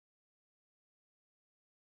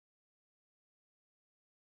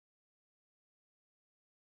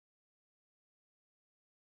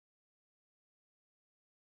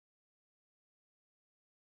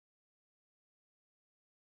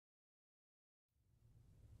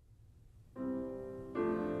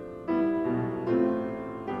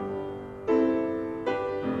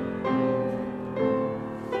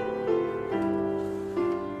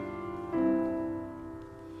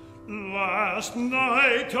Last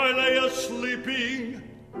night I lay a-sleeping,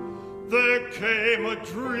 there came a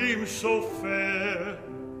dream so fair.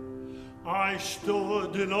 I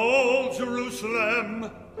stood in old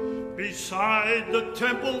Jerusalem, beside the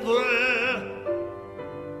temple there.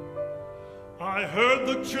 I heard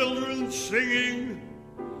the children singing,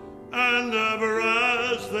 and ever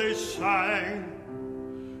as they sang,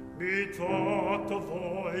 methought the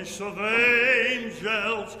voice of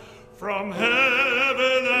angels from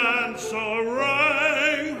heaven answer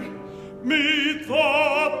rang.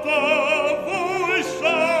 Methought the voice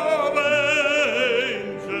of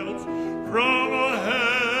angels from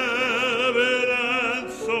heaven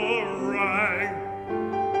answer rang.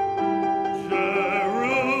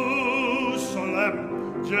 Jerusalem,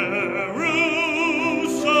 Jerusalem,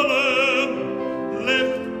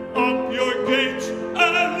 lift up your gates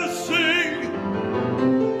and sing.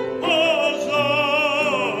 Hosanna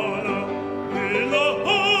in the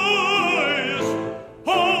highest,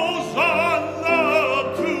 Hosanna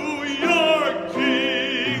to your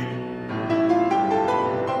King.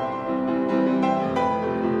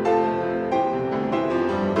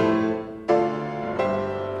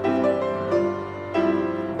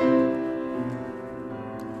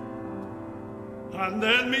 And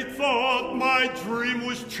then methought my dream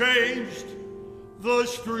was changed. The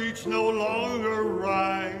streets no longer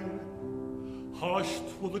rang. Hushed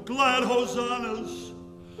were the glad hosannas,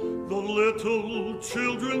 the little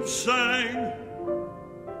children sang.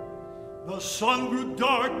 The sun grew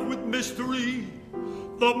dark with mystery,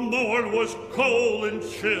 the morn was cold and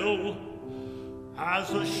chill, as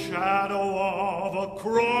the shadow of a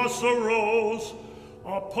cross arose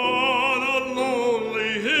upon a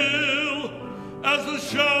lonely hill. As the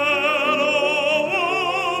shadow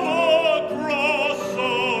of a cross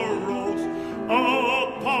arose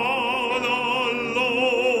upon a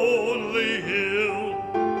lonely hill.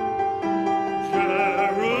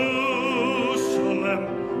 Jerusalem,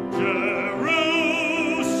 Jerusalem,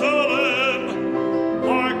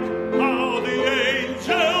 hark how the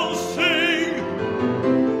angels sing.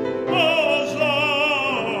 Hosanna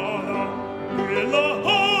in the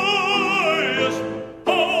highest,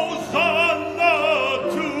 Hosanna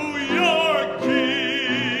to your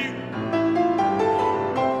King.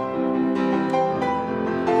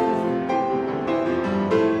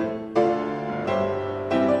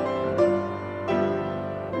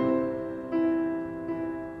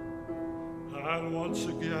 And once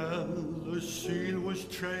again the scene was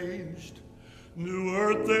changed. New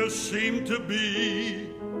earth there seemed to be.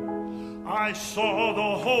 I saw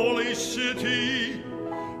the holy city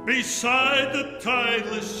beside the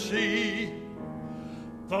tideless sea.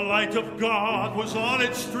 The light of God was on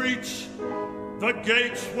its streets, the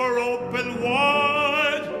gates were open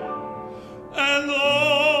wide, and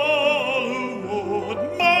lo,